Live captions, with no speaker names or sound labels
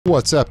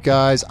What's up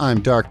guys,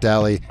 I'm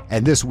Darkdally,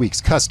 and this week's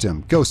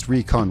custom Ghost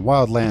Recon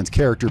Wildlands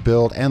character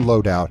build and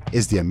loadout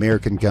is the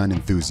American Gun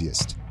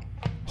Enthusiast.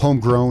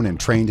 Homegrown and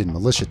trained in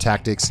militia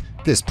tactics,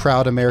 this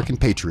proud American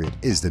patriot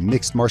is the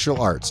mixed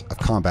martial arts of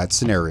combat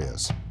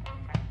scenarios.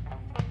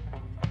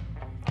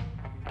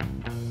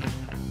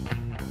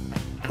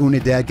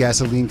 Unidad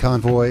gasoline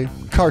convoy,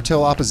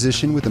 cartel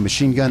opposition with a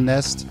machine gun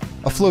nest,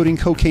 a floating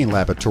cocaine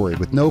laboratory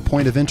with no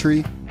point of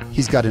entry.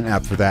 He's got an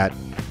app for that.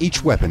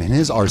 Each weapon in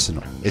his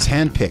arsenal is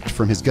hand-picked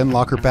from his gun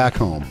locker back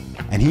home,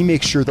 and he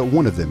makes sure that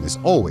one of them is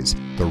always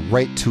the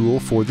right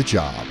tool for the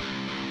job.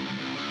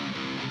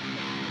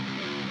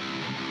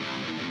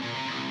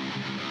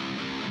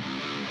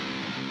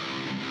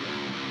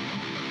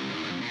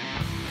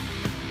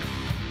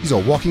 He's a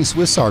walking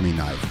Swiss Army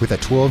knife with a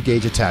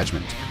 12-gauge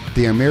attachment.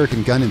 The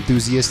American Gun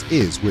Enthusiast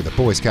is where the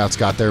Boy Scouts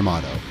got their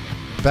motto.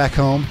 Back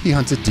home, he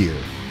hunts a deer,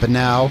 but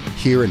now,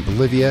 here in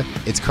Bolivia,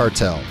 it's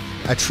cartel.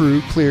 A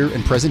true, clear,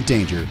 and present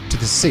danger to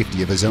the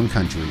safety of his own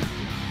country.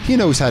 He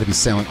knows how to be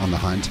silent on the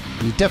hunt,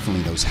 and he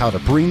definitely knows how to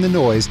bring the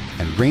noise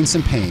and rain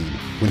some pain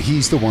when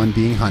he's the one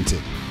being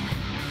hunted.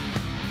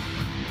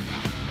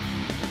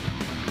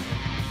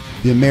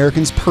 The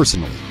Americans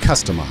personally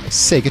customized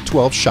Sega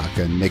 12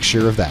 shotgun, make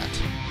sure of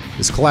that.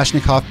 This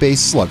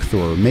Kalashnikov-based slug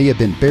thrower may have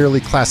been barely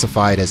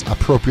classified as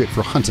appropriate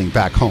for hunting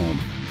back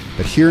home,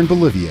 but here in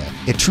Bolivia,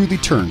 it truly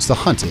turns the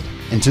hunted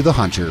into the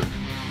hunter.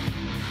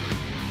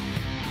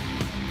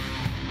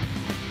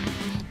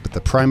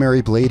 But the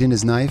primary blade in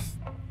his knife?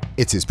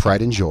 It's his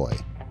pride and joy.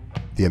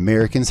 The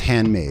American's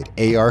handmade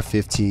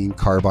AR-15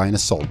 carbine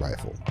assault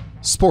rifle,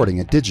 sporting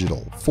a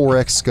digital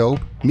 4x scope,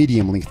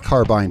 medium-length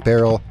carbine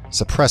barrel,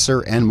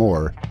 suppressor, and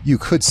more. You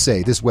could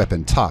say this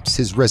weapon tops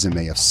his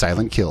resume of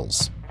silent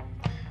kills.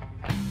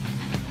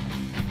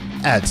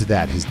 Add to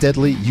that his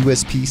deadly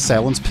USP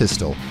silenced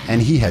pistol,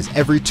 and he has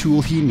every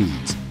tool he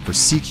needs for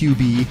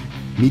CQB,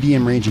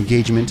 medium-range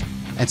engagement,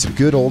 and some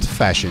good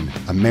old-fashioned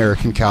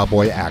American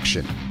cowboy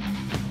action.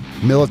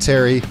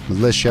 Military,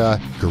 militia,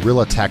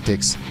 guerrilla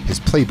tactics, his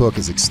playbook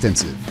is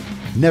extensive.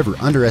 Never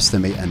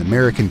underestimate an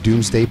American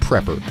doomsday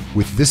prepper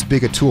with this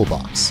big a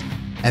toolbox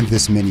and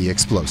this many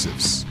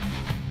explosives.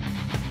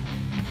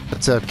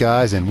 What's up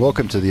guys, and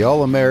welcome to the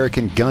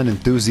All-American Gun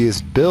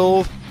Enthusiast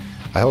build.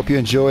 I hope you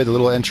enjoyed the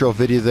little intro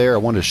video there. I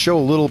wanted to show a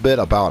little bit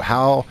about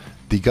how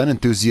the Gun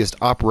Enthusiast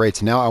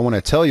operates. Now I want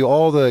to tell you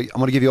I'm going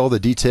to give you all the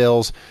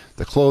details,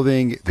 the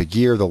clothing, the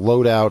gear, the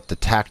loadout, the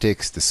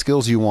tactics, the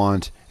skills you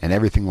want, and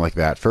everything like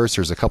that. First,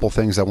 there's a couple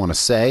things I want to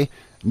say.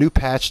 New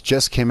patch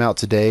just came out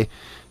today.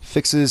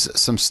 Fixes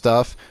some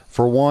stuff.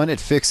 For one, it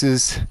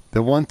fixes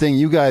the one thing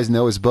you guys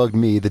know has bugged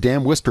me, the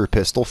damn whisper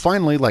pistol.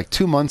 Finally, like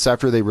 2 months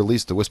after they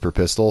released the whisper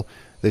pistol,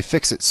 they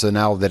fix it so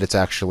now that it's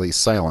actually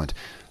silent.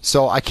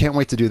 So I can't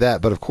wait to do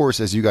that. But of course,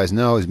 as you guys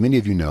know, as many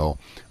of you know,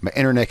 my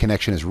internet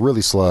connection is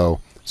really slow,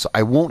 so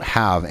I won't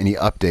have any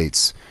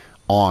updates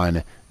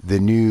on the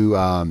new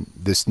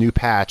this new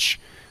patch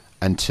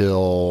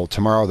until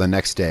tomorrow, the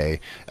next day.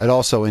 It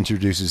also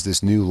introduces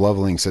this new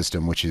leveling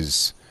system, which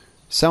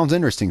sounds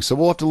interesting. So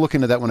we'll have to look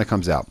into that when it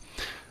comes out.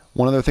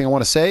 One other thing I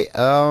want to say,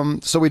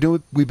 so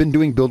we've been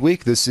doing build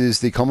week. This is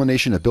the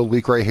culmination of build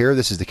week right here.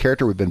 This is the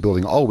character we've been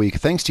building all week.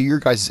 Thanks to your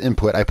guys'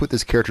 input, I put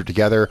this character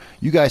together.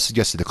 You guys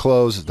suggested the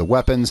clothes, the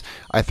weapons.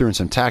 I threw in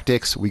some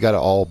tactics. We got it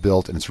all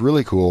built, and it's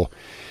really cool.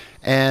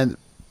 And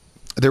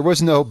there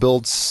was no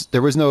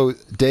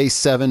day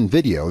 7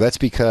 video. That's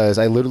because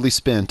I literally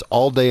spent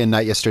all day and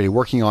night yesterday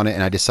working on it,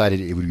 and I decided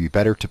it would be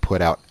better to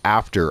put out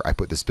after I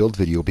put this build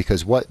video,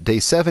 because what day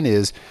 7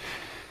 is,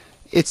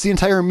 it's the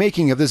entire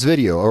making of this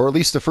video, or at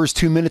least the first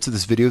 2 minutes of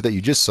this video that you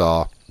just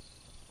saw.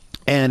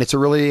 And it's a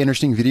really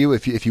interesting video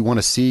if you want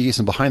to see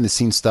some behind the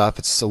scenes stuff.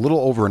 It's a little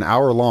over an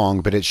hour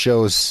long, but it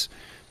shows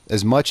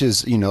as much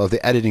as, you know,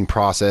 the editing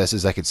process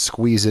as I could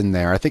squeeze in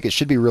there. I think it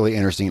should be really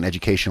interesting and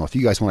educational if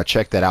you guys want to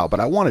check that out. But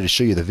I wanted to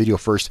show you the video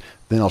first,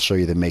 then I'll show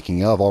you the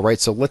making of. All right,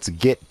 so let's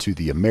get to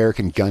the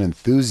American Gun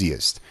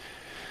Enthusiast.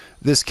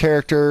 This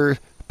character,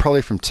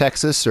 probably from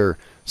Texas or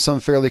some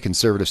fairly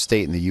conservative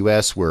state in the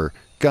US where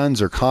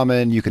guns are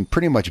common. You can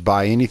pretty much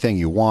buy anything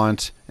you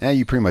want.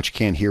 You pretty much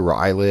can here where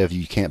I live.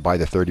 You can't buy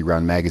the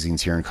 30-round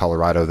magazines here in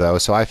Colorado, though.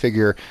 So I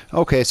figure,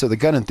 okay, so the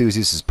Gun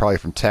Enthusiast is probably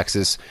from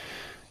Texas.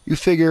 You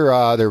figure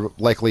they're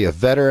likely a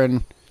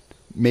veteran,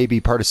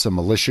 maybe part of some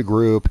militia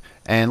group,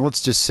 and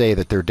let's just say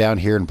that they're down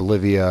here in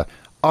Bolivia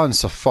on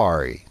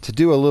safari to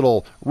do a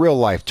little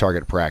real-life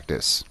target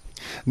practice.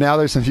 Now,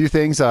 there's a few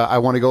things I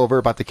want to go over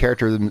about the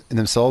character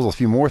themselves, a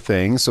few more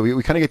things. So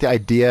we kind of get the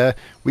idea.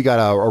 We got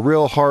a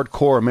real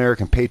hardcore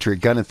American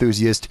patriot gun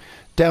enthusiast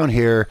down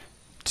here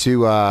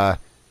to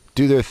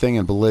do their thing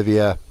in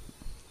Bolivia.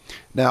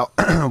 Now,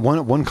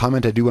 one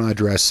comment I do want to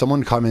address,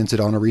 someone commented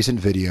on a recent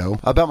video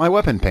about my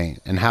weapon paint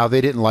and how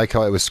they didn't like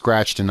how it was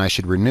scratched and I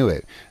should renew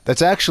it.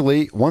 That's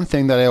actually one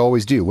thing that I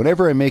always do.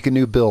 Whenever I make a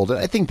new build, and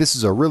I think this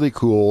is a really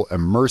cool,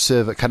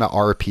 immersive kind of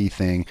RP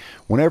thing,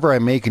 whenever I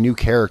make a new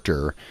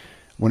character,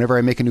 whenever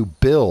I make a new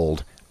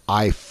build,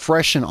 I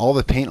freshen all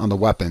the paint on the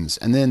weapons,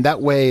 and then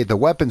that way the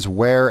weapons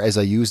wear as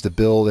I use the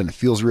build and it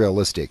feels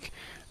realistic.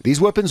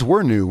 These weapons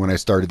were new when I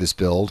started this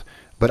build,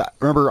 but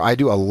remember, I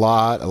do a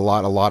lot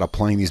of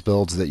playing these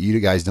builds that you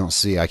guys don't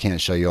see. I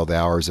can't show you all the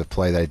hours of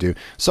play that I do.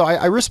 So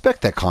I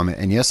respect that comment,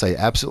 and yes, I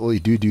absolutely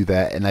do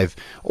that, and I've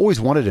always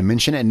wanted to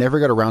mention it and never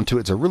got around to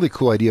it. It's a really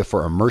cool idea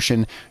for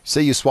immersion.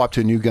 Say you swap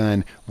to a new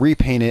gun,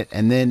 repaint it,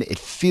 and then it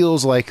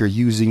feels like you're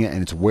using it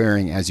and it's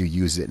wearing as you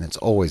use it, and it's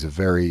always a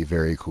very,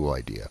 very cool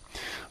idea.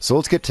 So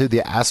let's get to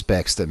the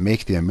aspects that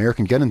make the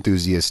American Gun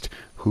Enthusiast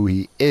who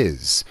he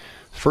is.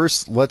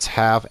 First, let's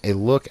have a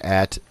look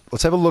at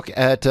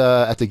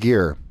the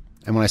gear.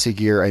 And when I say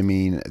gear, I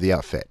mean the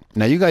outfit.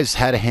 Now, you guys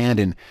had a hand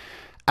in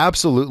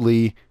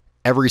absolutely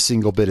every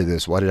single bit of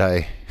this. What did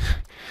I...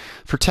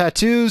 For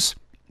tattoos,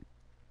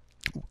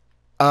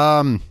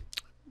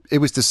 it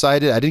was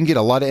decided, I didn't get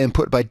a lot of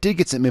input, but I did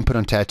get some input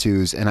on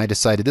tattoos, and I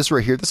decided this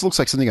right here, this looks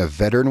like something a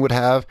veteran would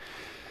have.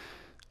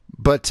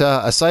 But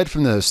aside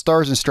from the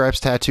stars and stripes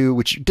tattoo,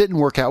 which didn't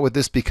work out with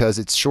this because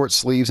it's short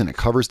sleeves and it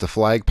covers the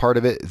flag part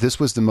of it, this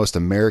was the most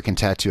American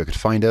tattoo I could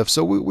find of.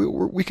 So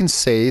we can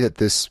say that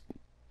this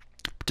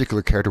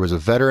particular character was a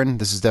veteran.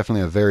 This is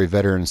definitely a very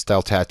veteran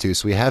style tattoo.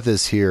 So we have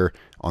this here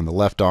on the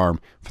left arm.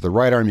 For the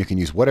right arm, you can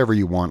use whatever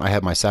you want. I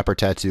have my sapper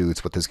tattoo.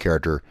 It's what this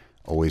character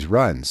always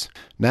runs.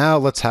 Now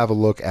let's have a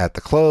look at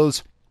the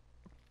clothes.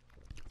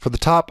 For the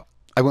top,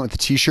 I went with the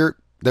t-shirt.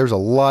 There's a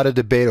lot of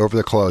debate over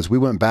the clothes. We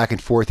went back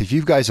and forth. If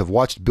you guys have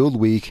watched Build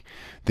Week,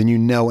 then you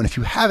know. And if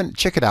you haven't,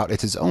 check it out.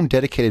 It's its own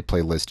dedicated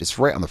playlist. It's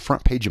right on the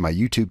front page of my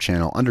YouTube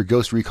channel under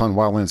Ghost Recon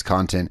Wildlands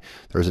content.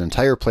 There's an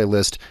entire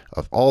playlist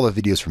of all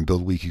the videos from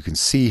Build Week. You can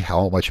see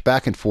how much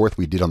back and forth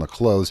we did on the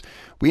clothes.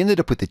 We ended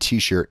up with the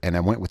t-shirt, and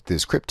I went with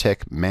this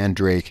Cryptek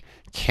Mandrake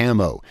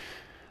camo.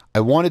 I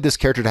wanted this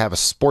character to have a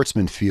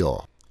sportsman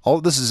feel.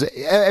 All this is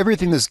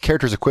everything this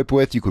character is equipped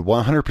with. You could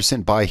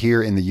 100% buy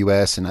here in the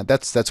US, and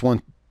that's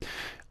one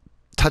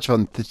touch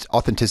of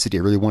authenticity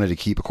I really wanted to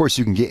keep. Of course,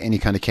 you can get any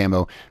kind of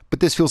camo,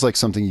 but this feels like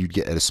something you'd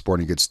get at a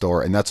sporting goods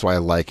store, and that's why I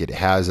like it. It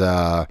has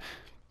a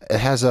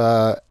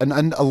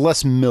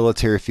less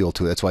military feel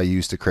to it. That's why I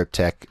used the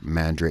Cryptek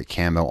Mandrake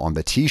camo on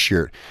the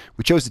t-shirt.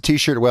 We chose the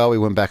t-shirt. Well, we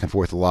went back and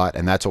forth a lot,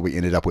 and that's what we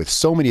ended up with.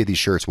 So many of these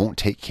shirts won't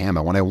take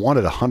camo when I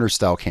wanted a hunter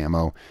style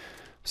camo.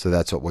 So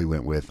that's what we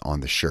went with on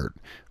the shirt.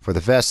 For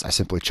the vest, I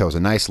simply chose a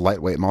nice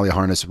lightweight MOLLE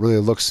harness. It really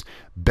looks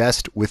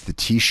best with the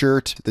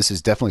t-shirt. This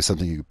is definitely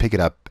something you can pick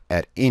it up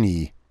at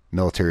any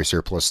military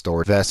surplus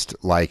store. Vest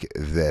like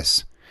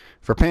this.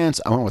 For pants,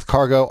 I went with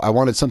cargo. I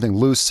wanted something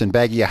loose and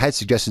baggy. I had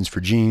suggestions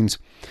for jeans,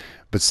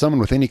 but someone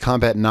with any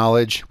combat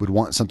knowledge would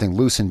want something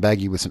loose and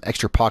baggy with some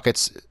extra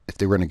pockets if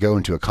they were going to go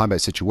into a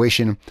combat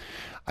situation.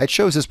 I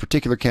chose this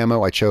particular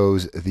camo. I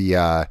chose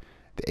the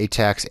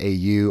TeknoAXE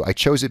AU. I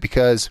chose it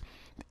because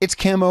it's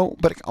camo,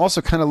 but it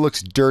also kind of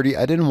looks dirty.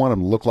 I didn't want them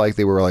to look like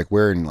they were like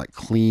wearing like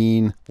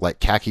clean, like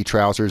khaki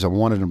trousers. I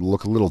wanted them to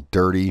look a little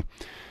dirty.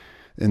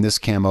 And this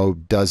camo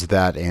does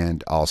that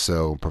and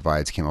also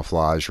provides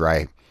camouflage,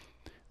 right?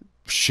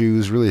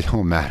 Shoes really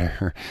don't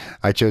matter.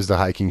 I chose the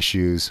hiking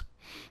shoes.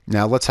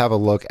 Now let's have a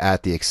look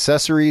at the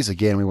accessories.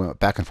 Again, we went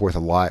back and forth a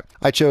lot.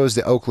 I chose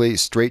the Oakley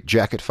straight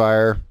jacket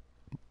fire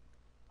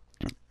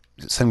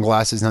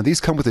sunglasses. Now these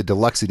come with a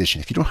deluxe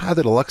edition. If you don't have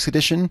the deluxe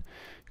edition,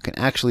 you can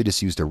actually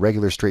just use the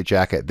regular straight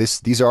jacket.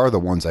 These are the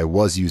ones I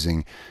was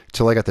using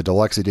till I got the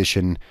deluxe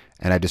edition,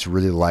 and I just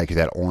really like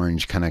that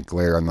orange kind of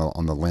glare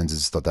on the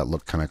lenses. Thought that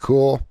looked kind of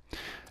cool.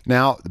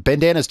 Now the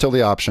bandana is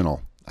totally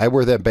optional. I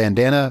wear that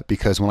bandana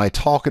because when I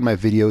talk in my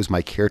videos,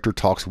 my character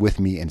talks with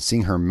me, and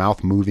seeing her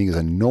mouth moving is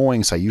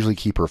annoying, so I usually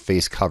keep her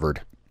face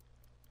covered.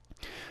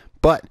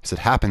 But as it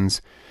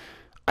happens,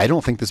 I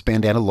don't think this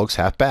bandana looks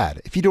half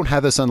bad. If you don't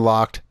have this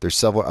unlocked, there's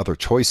several other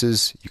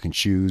choices you can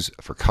choose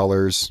for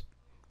colors.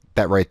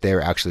 That right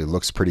there actually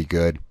looks pretty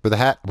good. For the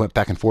hat, went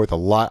back and forth a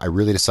lot. I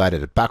really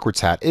decided a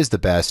backwards hat is the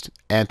best.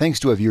 And thanks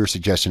to a viewer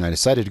suggestion, I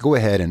decided to go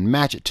ahead and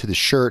match it to the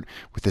shirt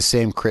with the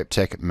same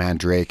Cryptek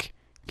Mandrake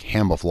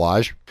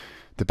camouflage.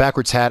 The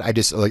backwards hat, I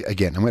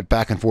went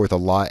back and forth a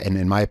lot, and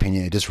in my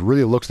opinion, it just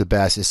really looks the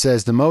best. It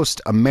says the most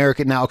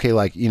American. Now, okay,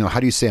 like, you know, how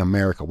do you say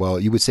America? Well,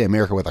 you would say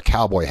America with a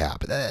cowboy hat,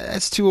 but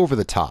that's too over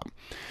the top.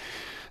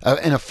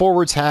 And a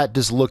forwards hat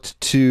just looked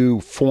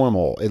too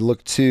formal. It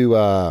looked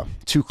too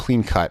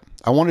clean cut.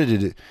 I wanted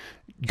to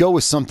go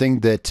with something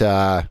that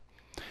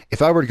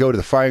if I were to go to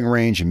the firing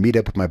range and meet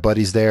up with my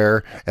buddies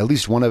there, at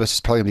least one of us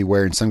is probably going to be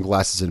wearing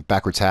sunglasses and a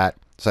backwards hat.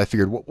 So I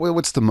figured,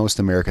 what's the most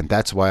American?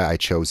 That's why I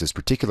chose this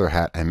particular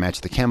hat. I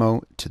matched the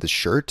camo to the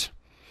shirt.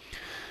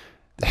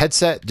 The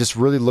headset just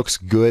really looks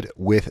good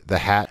with the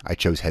hat. I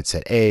chose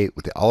headset A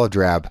with the olive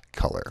drab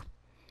color.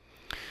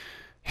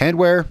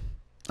 Handwear,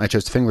 I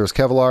chose the fingerless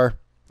Kevlar.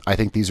 I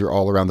think these are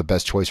all around the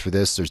best choice for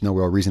this. There's no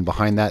real reason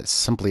behind that,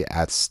 simply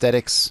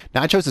aesthetics.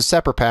 Now I chose the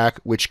Sapper Pack,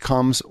 which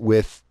comes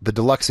with the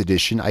Deluxe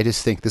Edition. I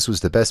just think this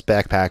was the best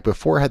backpack.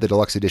 Before I had the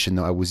Deluxe Edition,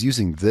 though, I was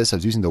using this. I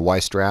was using the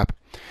Y-strap.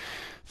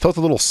 Felt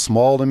a little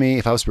small to me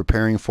if I was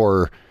preparing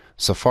for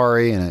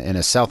safari in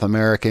a South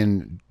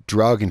American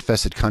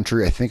drug-infested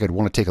country. I think I'd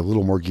want to take a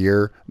little more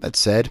gear. That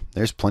said,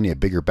 there's plenty of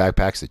bigger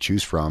backpacks to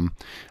choose from.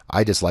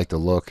 I just like the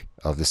look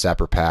of the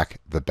Sapper Pack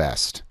the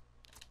best.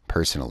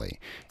 personally.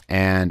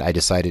 And I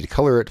decided to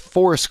color it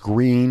forest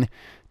green,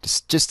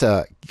 just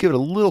to give it a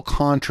little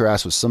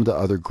contrast with some of the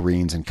other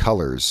greens and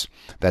colors.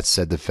 That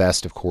said, the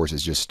vest, of course,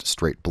 is just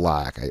straight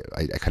black.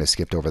 I kind of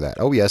skipped over that.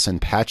 Oh yes,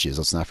 and patches.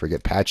 Let's not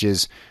forget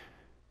patches.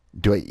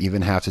 Do I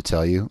even have to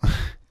tell you?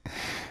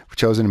 We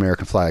chose an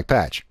American flag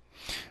patch.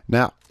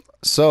 Now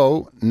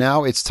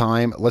it's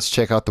time. Let's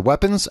check out the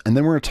weapons, and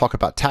then we're going to talk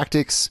about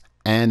tactics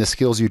and the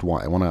skills you'd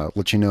want. I want to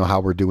let you know how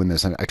we're doing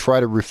this. And I try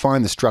to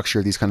refine the structure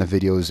of these kind of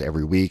videos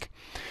every week.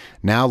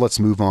 Now let's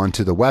move on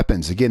to the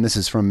weapons. Again, this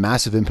is from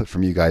massive input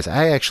from you guys.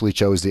 I actually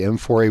chose the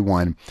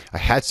M4A1. I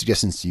had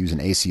suggestions to use an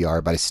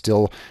ACR, but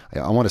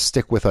I want to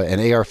stick with an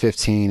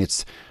AR-15.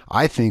 It's,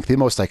 I think, the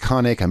most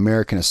iconic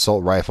American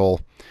assault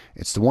rifle.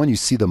 It's the one you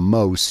see the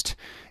most.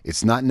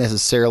 It's not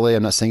necessarily,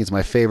 I'm not saying it's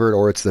my favorite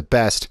or it's the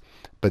best,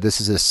 but this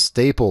is a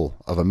staple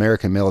of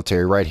American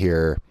military right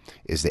here,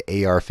 is the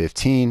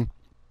AR-15.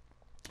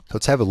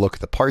 Let's have a look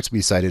at the parts we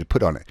decided to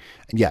put on it.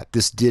 And yeah,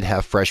 this did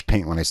have fresh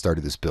paint when I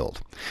started this build.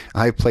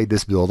 I played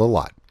this build a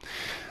lot.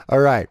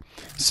 All right,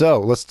 so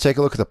let's take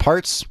a look at the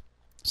parts.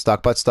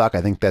 Stock buttstock,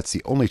 I think that's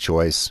the only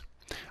choice.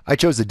 I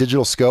chose the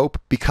digital scope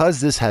because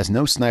this has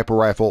no sniper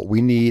rifle.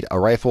 We need a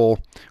rifle.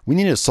 We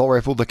need an assault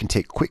rifle that can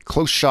take quick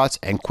close shots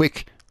and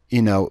quick,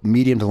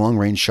 medium to long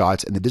range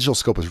shots. And the digital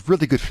scope is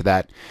really good for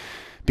that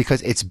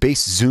because its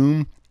base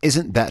zoom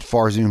isn't that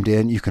far zoomed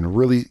in. You can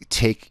really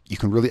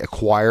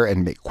acquire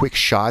and make quick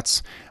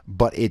shots,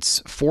 but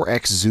its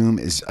 4x zoom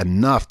is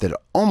enough that it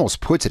almost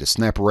puts it at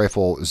sniper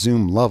rifle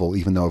zoom level,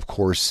 even though, of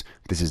course,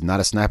 this is not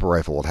a sniper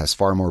rifle. It has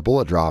far more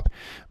bullet drop,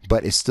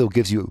 but it still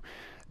gives you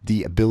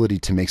the ability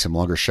to make some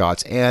longer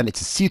shots. And it's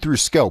a see-through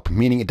scope,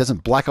 meaning it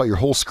doesn't black out your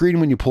whole screen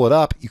when you pull it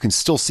up. You can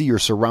still see your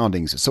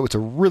surroundings. So it's a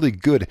really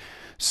good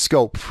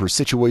scope for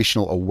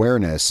situational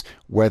awareness,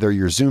 whether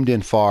you're zoomed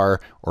in far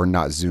or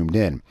not zoomed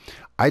in.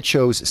 I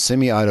chose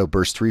semi-auto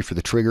burst 3 for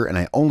the trigger, and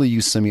I only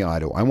use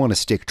semi-auto. I want to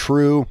stick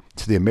true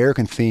to the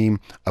American theme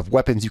of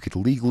weapons you could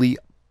legally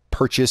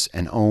purchase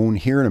and own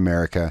here in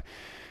America.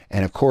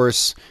 And of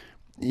course,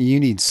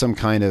 you need some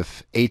kind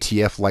of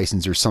ATF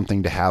license or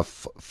something to have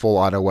full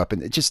auto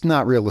weapon. It's just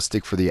not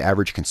realistic for the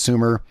average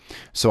consumer.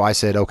 So I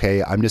said,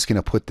 okay, I'm just going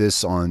to put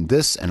this on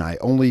this, and I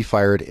only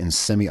fired in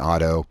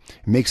semi-auto.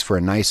 It makes for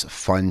a nice,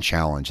 fun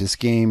challenge. This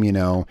game,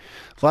 a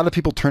lot of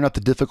people turn up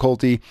the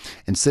difficulty.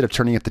 Instead of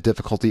turning up the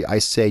difficulty, I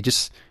say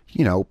just,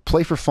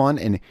 play for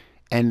fun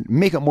and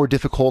make it more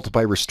difficult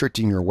by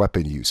restricting your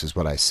weapon use is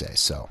what I say.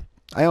 So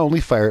I only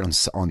fire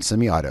it on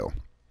semi-auto.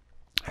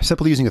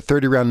 Simply using a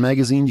 30-round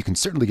magazine. You can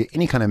certainly get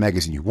any kind of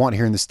magazine you want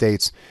here in the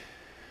States,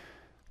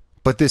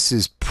 but this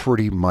is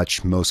pretty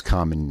much most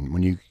common.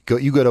 When you go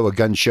to a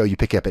gun show, you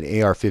pick up an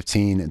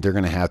AR-15, they're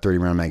going to have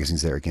 30-round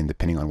magazines there, again,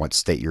 depending on what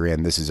state you're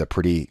in. This is a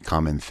pretty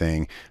common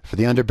thing. For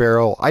the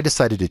underbarrel, I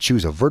decided to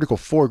choose a vertical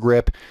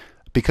foregrip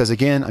because,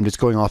 again, I'm just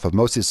going off of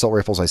most of the assault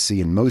rifles I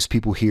see, and most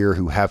people here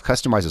who have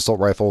customized assault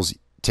rifles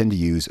tend to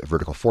use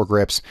vertical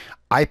foregrips.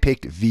 I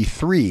picked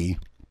V3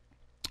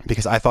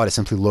 because I thought it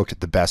simply looked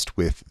the best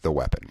with the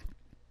weapon.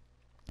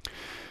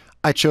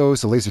 I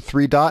chose the laser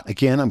 3 dot.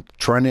 Again, I'm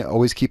trying to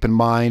always keep in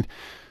mind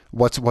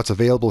what's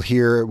available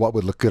here, what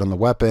would look good on the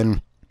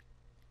weapon.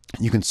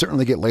 You can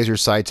certainly get laser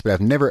sights,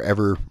 but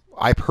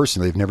I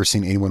personally have never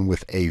seen anyone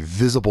with a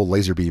visible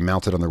laser beam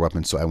mounted on their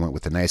weapon, so I went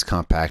with a nice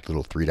compact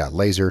little 3-dot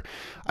laser.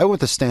 I went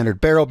with the standard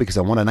barrel because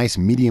I want a nice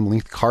medium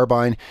length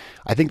carbine.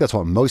 I think that's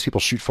what most people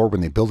shoot for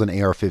when they build an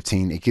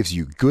AR-15. It gives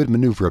you good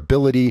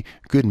maneuverability,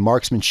 good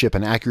marksmanship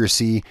and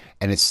accuracy,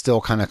 and it's still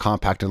kind of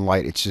compact and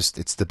light.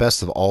 It's the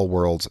best of all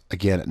worlds.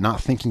 Again,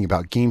 not thinking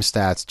about game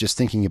stats, just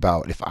thinking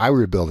about if I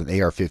were to build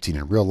an AR-15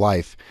 in real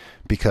life,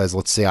 because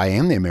let's say I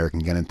am the American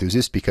Gun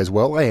Enthusiast, because,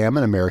 well, I am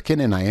an American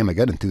and I am a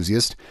gun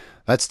enthusiast.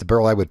 That's the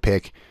barrel I would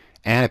pick.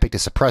 And I picked a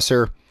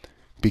suppressor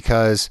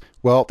because,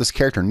 well, this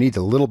character needs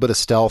a little bit of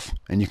stealth,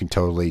 and you can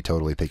totally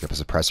pick up a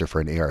suppressor for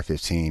an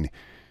AR-15.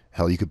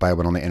 Hell, you could buy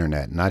one on the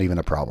internet. Not even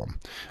a problem.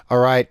 All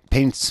right,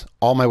 paints.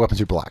 All my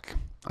weapons are black.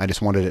 I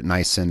just wanted it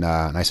nice and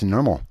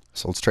normal.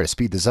 So let's try to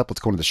speed this up.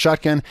 Let's go into the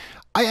shotgun.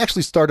 I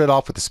actually started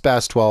off with the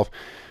SPAS 12,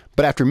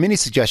 but after many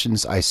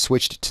suggestions, I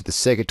switched to the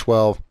Sega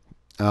 12.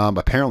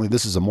 Apparently,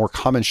 this is a more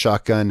common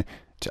shotgun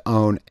to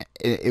own.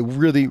 It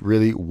really,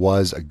 really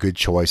was a good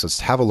choice. Let's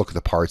have a look at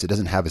the parts. It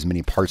doesn't have as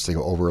many parts to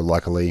go over,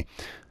 luckily.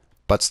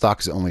 Buttstock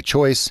is the only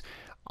choice.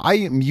 I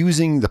am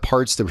using the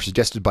parts that were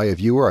suggested by a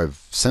viewer.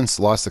 I've since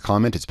lost the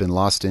comment. It's been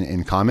lost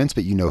in comments,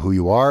 but you know who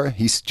you are.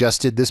 He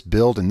suggested this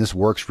build, and this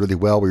works really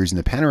well. We're using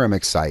the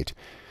panoramic sight.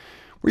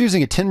 We're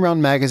using a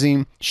 10-round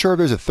magazine. Sure,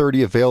 there's a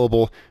 30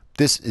 available.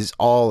 This is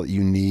all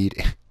you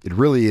need. It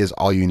really is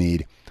all you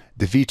need.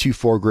 The V2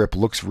 foregrip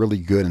looks really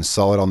good and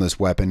solid on this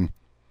weapon.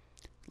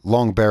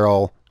 Long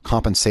barrel,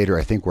 compensator,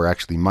 I think were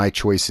actually my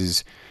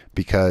choices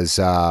because,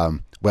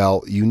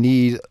 well, you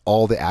need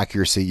all the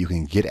accuracy you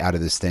can get out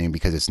of this thing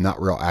because it's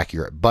not real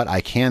accurate. But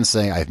I can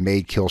say I've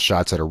made kill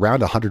shots at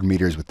around 100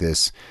 meters with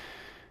this.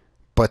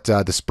 but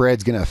the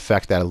spread's going to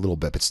affect that a little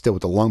bit. But still,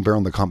 with the long barrel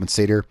and the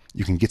compensator,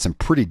 you can get some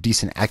pretty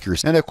decent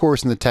accuracy. And of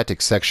course, in the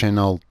tactics section,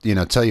 I'll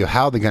tell you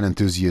how the gun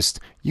enthusiast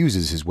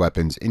uses his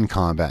weapons in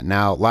combat.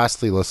 Now,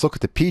 lastly, let's look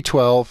at the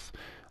P12,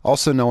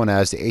 also known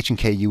as the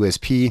H&K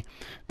USP.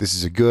 This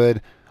is a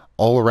good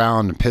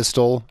all-around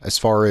pistol. As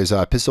far as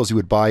pistols you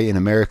would buy in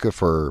America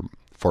for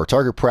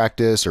target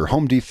practice or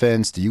home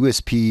defense, the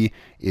USP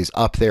is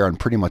up there on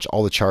pretty much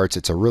all the charts.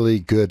 It's a really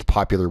good,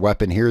 popular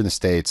weapon here in the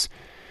States.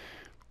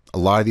 A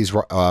lot of these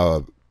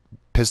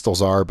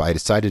pistols are, but I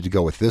decided to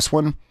go with this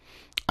one.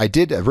 I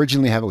did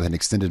originally have it with an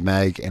extended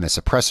mag and a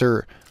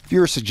suppressor.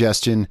 Viewer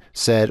suggestion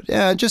said,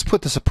 yeah, just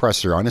put the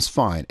suppressor on, it's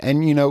fine.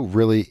 And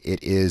really,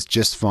 it is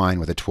just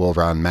fine with a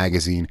 12-round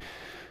magazine.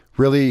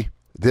 Really,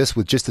 this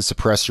with just the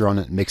suppressor on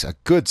it makes a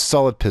good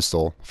solid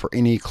pistol for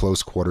any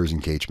close quarters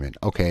engagement.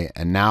 Okay,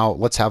 and now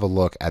let's have a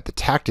look at the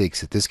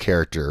tactics that this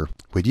character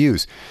would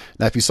use.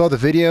 Now, if you saw the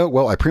video,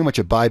 well, I pretty much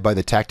abide by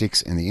the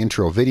tactics in the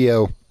intro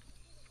video.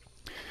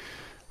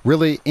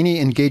 Really,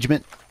 any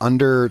engagement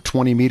under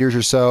 20 meters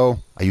or so,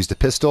 I use the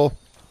pistol.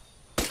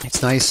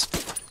 It's nice,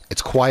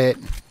 it's quiet,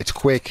 it's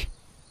quick,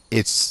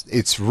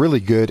 it's really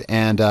good.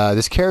 And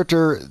this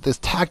character, the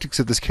tactics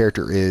of this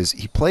character is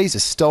he plays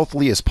as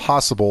stealthily as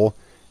possible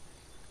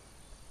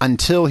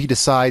until he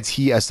decides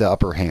he has the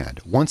upper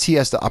hand. Once he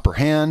has the upper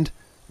hand,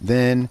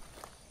 then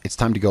it's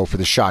time to go for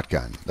the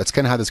shotgun. That's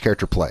kind of how this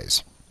character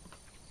plays.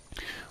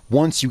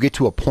 Once you get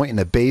to a point in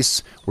the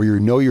base where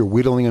you're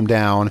whittling him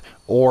down,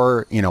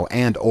 or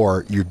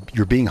or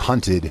you're being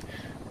hunted,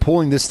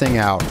 pulling this thing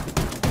out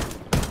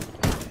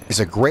is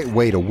a great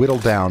way to whittle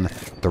down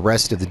the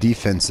rest of the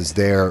defenses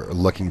there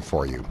looking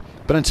for you.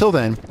 But until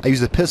then, I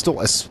use the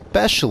pistol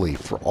especially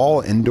for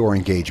all indoor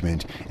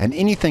engagement and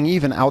anything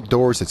even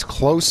outdoors that's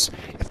close.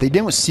 If they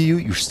didn't see you,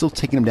 you're still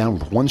taking them down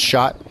with one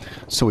shot.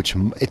 So it's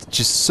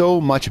just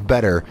so much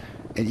better,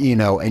 and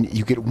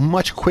you get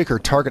much quicker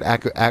target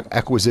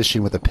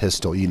acquisition with a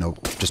pistol.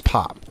 Just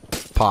pop.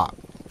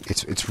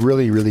 It's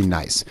really, really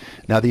nice.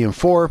 Now the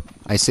M4,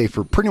 I say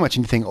for pretty much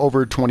anything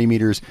over 20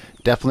 meters,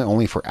 definitely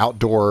only for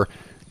outdoor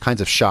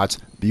kinds of shots,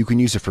 but you can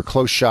use it for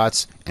close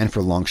shots and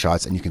for long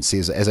shots. And you can see,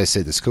 as I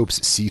said, the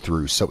scope's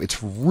see-through, so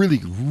it's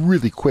really,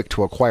 really quick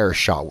to acquire a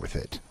shot with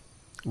it.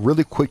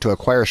 Really quick to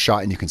acquire a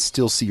shot, and you can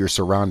still see your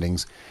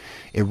surroundings.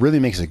 It really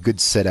makes a good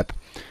setup.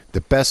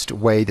 The best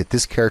way that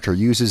this character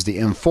uses the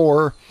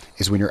M4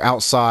 is when you're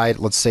outside.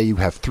 Let's say you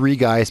have 3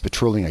 guys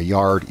patrolling a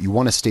yard. You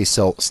want to stay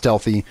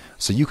stealthy,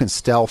 so you can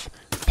stealth,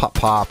 pop,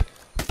 pop,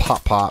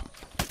 pop, pop,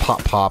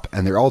 pop, pop,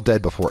 and they're all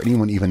dead before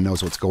anyone even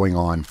knows what's going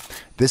on.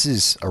 This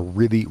is a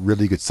really,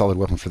 really good solid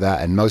weapon for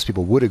that, and most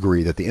people would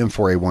agree that the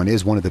M4A1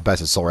 is one of the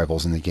best assault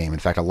rifles in the game. In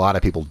fact, a lot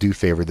of people do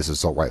favor this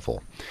assault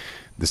rifle.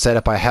 The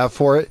setup I have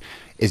for it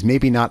is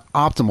maybe not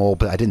optimal,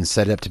 but I didn't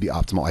set it up to be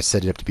optimal. I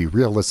set it up to be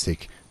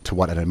realistic to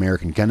what an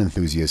American gun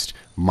enthusiast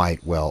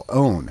might well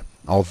own.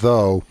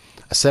 Although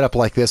a setup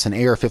like this, an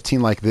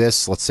AR-15 like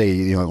this, let's say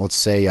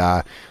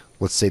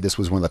this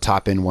was one of the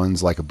top end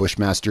ones, like a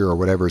Bushmaster or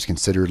whatever is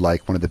considered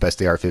like one of the best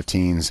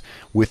AR-15s.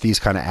 With these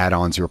kind of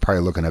add-ons, you're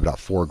probably looking at about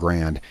 $4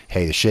 grand.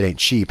 Hey, the shit ain't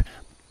cheap,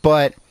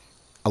 but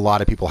a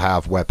lot of people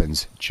have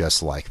weapons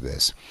just like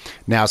this.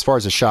 Now, as far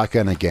as a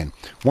shotgun, again,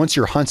 once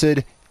you're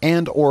hunted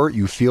and or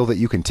you feel that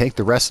you can take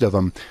the rest of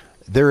them,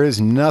 there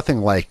is nothing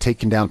like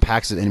taking down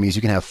packs of enemies.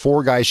 You can have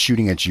 4 guys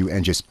shooting at you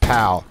and just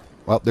pow.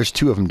 Well, there's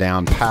 2 of them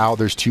down. Pow,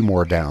 there's 2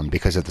 more down.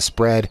 Because of the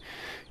spread,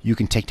 you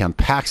can take down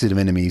packs of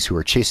enemies who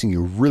are chasing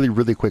you really,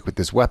 really quick with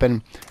this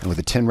weapon. And with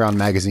a 10-round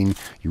magazine,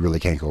 you really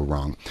can't go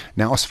wrong.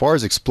 Now, as far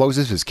as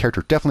explosives, this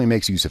character definitely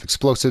makes use of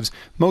explosives,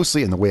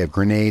 mostly in the way of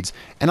grenades.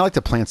 And I like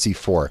to plant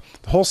C4.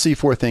 The whole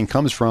C4 thing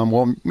comes from,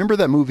 well, remember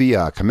that movie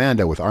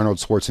Commando with Arnold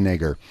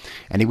Schwarzenegger?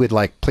 And he would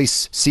like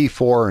place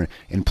C4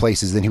 in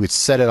places, then he would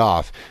set it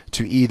off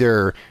to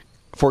either,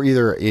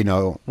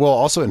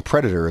 also in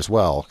Predator as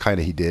well, kind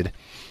of he did.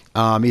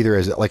 Either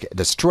as like a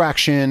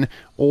distraction,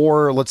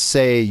 or let's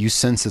say you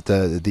sense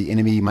that the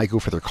enemy might go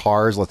for their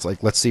cars.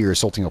 Let's say you're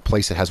assaulting a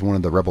place that has one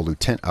of the rebel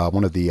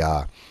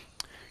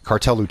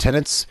cartel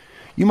lieutenants.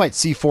 You might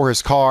C4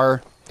 his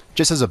car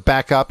just as a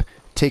backup.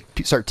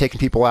 Start taking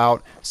people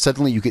out.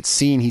 Suddenly you get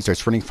seen. He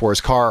starts running for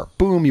his car.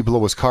 Boom! You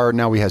blow his car.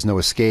 Now he has no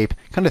escape.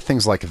 Kind of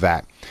things like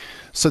that.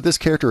 So this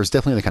character is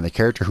definitely the kind of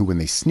character who, when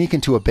they sneak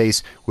into a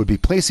base, would be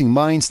placing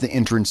mines in the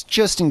entrance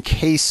just in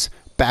case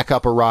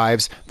backup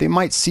arrives. They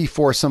might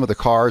C4 some of the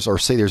cars, or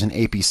say there's an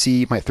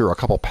APC, might throw a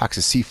couple packs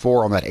of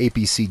C4 on that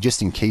APC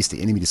just in case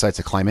the enemy decides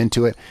to climb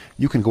into it.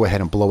 You can go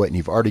ahead and blow it, and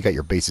you've already got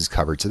your bases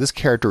covered. So this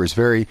character is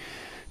very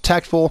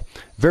tactful,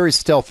 very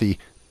stealthy,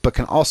 but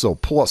can also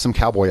pull out some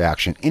cowboy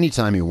action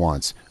anytime he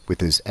wants with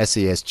his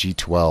SASG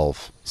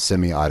 12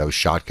 semi-auto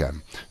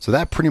shotgun. So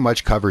that pretty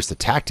much covers the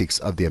tactics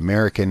of the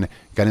American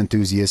Gun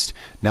Enthusiast.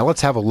 Now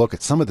let's have a look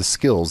at some of the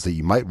skills that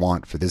you might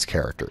want for this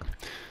character.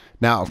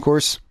 Now, of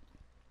course,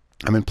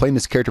 I've been playing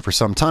this character for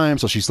some time,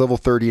 so she's level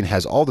 30 and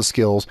has all the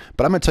skills,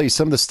 but I'm going to tell you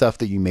some of the stuff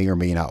that you may or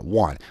may not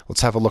want.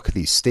 Let's have a look at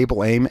these.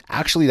 Stable aim.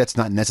 Actually, that's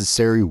not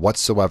necessary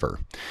whatsoever,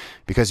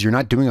 because you're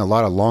not doing a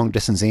lot of long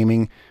distance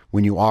aiming.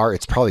 When you are,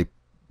 it's probably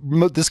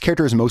this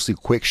character is mostly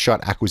quick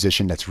shot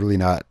acquisition. That's really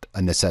not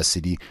a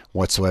necessity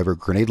whatsoever.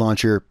 Grenade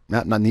launcher,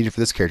 not needed for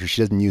this character.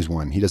 She doesn't use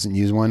one. He doesn't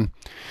use one.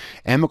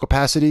 Ammo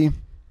capacity,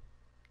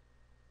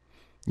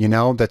 you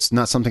know, that's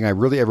not something I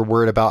really ever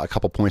worried about. A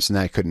couple points in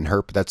that couldn't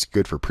hurt, but that's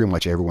good for pretty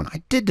much everyone.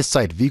 I did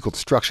decide vehicle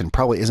destruction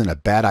probably isn't a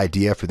bad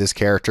idea for this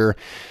character.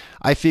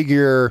 I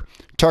figure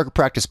target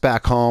practice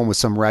back home with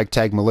some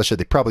ragtag militia,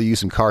 they probably use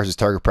some cars as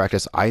target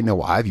practice. I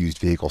know I've used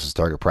vehicles as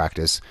target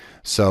practice,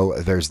 so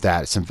there's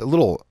that.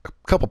 A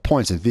couple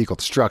points in vehicle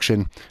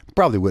destruction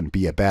probably wouldn't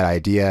be a bad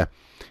idea.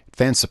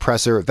 Advanced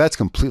suppressor, that's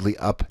completely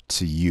up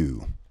to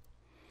you.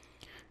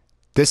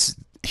 This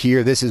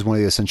is one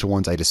of the essential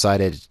ones. I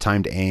decided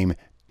time to aim,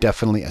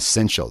 definitely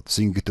essential.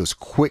 So you can get those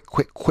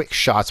quick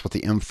shots with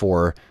the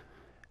M4.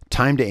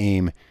 Time to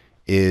aim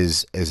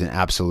is an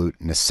absolute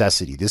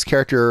necessity. This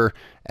character,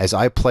 as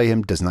I play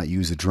him, does not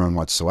use a drone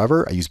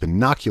whatsoever. I use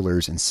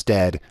binoculars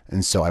instead,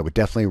 and so I would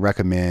definitely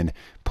recommend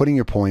putting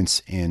your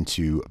points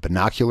into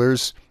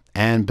binoculars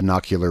and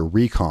binocular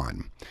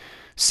recon.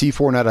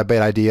 C4, not a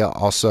bad idea.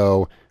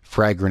 Also,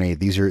 frag grenade.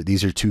 These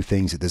are two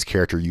things that this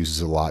character uses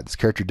a lot. This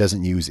character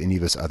doesn't use any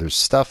of this other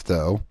stuff,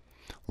 though.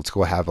 Let's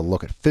go have a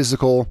look at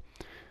physical.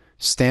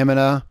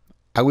 Stamina.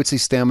 I would say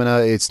stamina,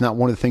 it's not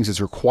one of the things that's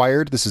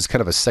required. This is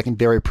kind of a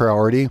secondary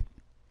priority.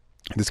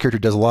 This character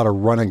does a lot of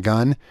run and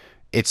gun.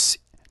 It's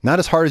not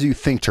as hard as you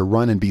think to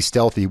run and be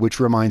stealthy, which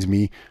reminds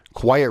me,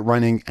 quiet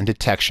running and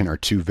detection are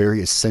two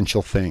very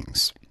essential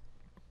things.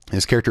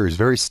 This character is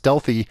very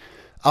stealthy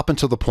up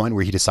until the point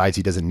where he decides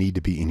he doesn't need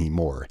to be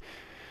anymore.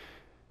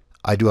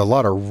 I do a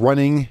lot of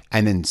running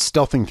and then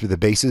stealthing through the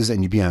bases,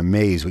 and you'd be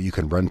amazed what you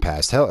can run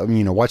past. Hell, I mean,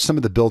 you know, watch some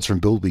of the builds from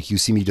Build Week. You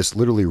see me just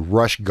literally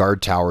rush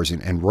guard towers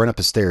and run up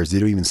the stairs. They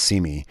don't even see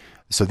me.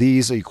 So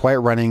these,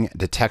 quiet running,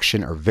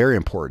 detection are very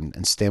important,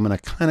 and stamina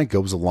kind of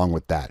goes along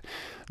with that.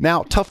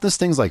 Now, toughness,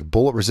 things like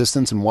bullet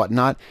resistance and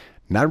whatnot,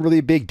 not really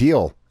a big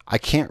deal. I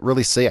can't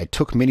really say I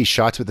took many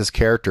shots with this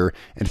character.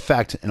 In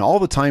fact, in all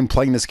the time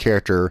playing this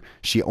character,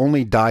 she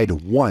only died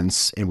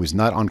once and was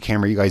not on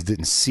camera. You guys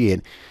didn't see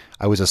it.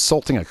 I was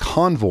assaulting a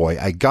convoy.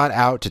 I got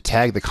out to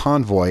tag the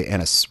convoy,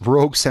 and a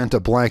rogue Santa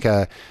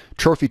Blanca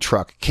trophy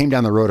truck came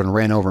down the road and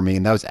ran over me,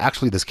 and that was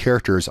actually this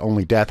character's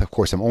only death. Of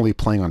course, I'm only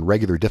playing on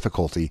regular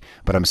difficulty,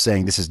 but I'm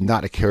saying this is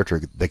not a character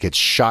that gets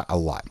shot a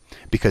lot,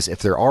 because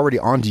if they're already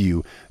onto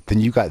you, then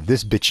you got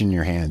this bitch in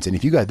your hands, and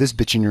if you got this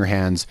bitch in your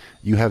hands,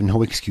 you have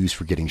no excuse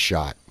for getting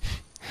shot.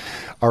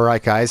 All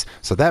right, guys,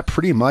 so that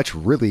pretty much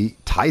really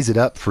ties it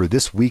up for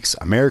this week's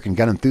American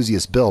Gun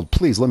Enthusiast build.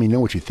 Please let me know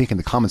what you think in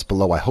the comments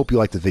below. I hope you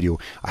liked the video.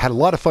 I had a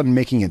lot of fun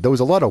making it. There was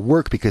a lot of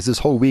work because this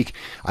whole week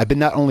I've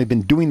not only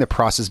been doing the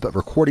process, but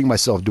recording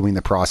myself doing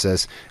the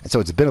process, and so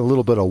it's been a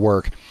little bit of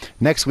work.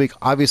 Next week,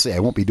 obviously, I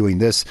won't be doing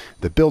this.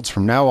 The builds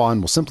from now on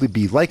will simply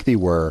be like they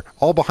were,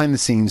 all behind the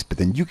scenes, but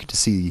then you get to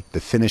see the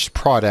finished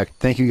product.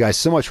 Thank you guys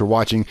so much for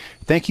watching.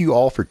 Thank you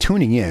all for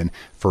tuning in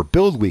for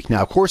Build Week.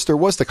 Now, of course, there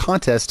was the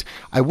contest.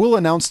 I will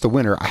announce the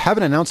winner. I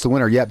haven't announced the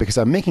winner yet because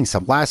I'm making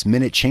some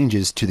last-minute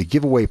changes to the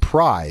giveaway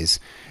prize.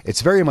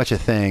 It's very much a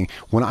thing.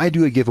 When I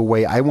do a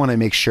giveaway, I want to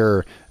make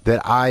sure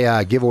that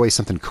I give away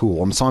something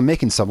cool. So I'm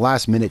making some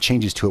last-minute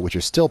changes to it, which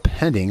are still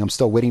pending. I'm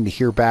still waiting to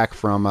hear back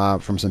from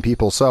some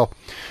people. So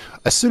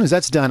as soon as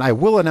that's done, I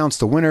will announce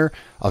the winner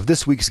of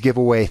this week's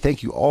giveaway.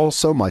 Thank you all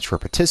so much for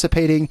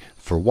participating,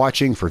 for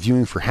watching, for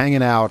viewing, for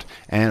hanging out,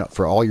 and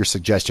for all your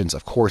suggestions,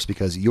 of course,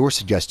 because your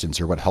suggestions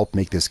are what help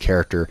make this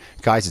character.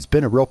 Guys, it's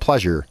been a real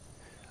pleasure.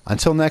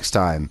 Until next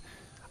time,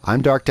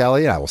 I'm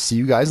Darkdally, and I will see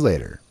you guys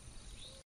later.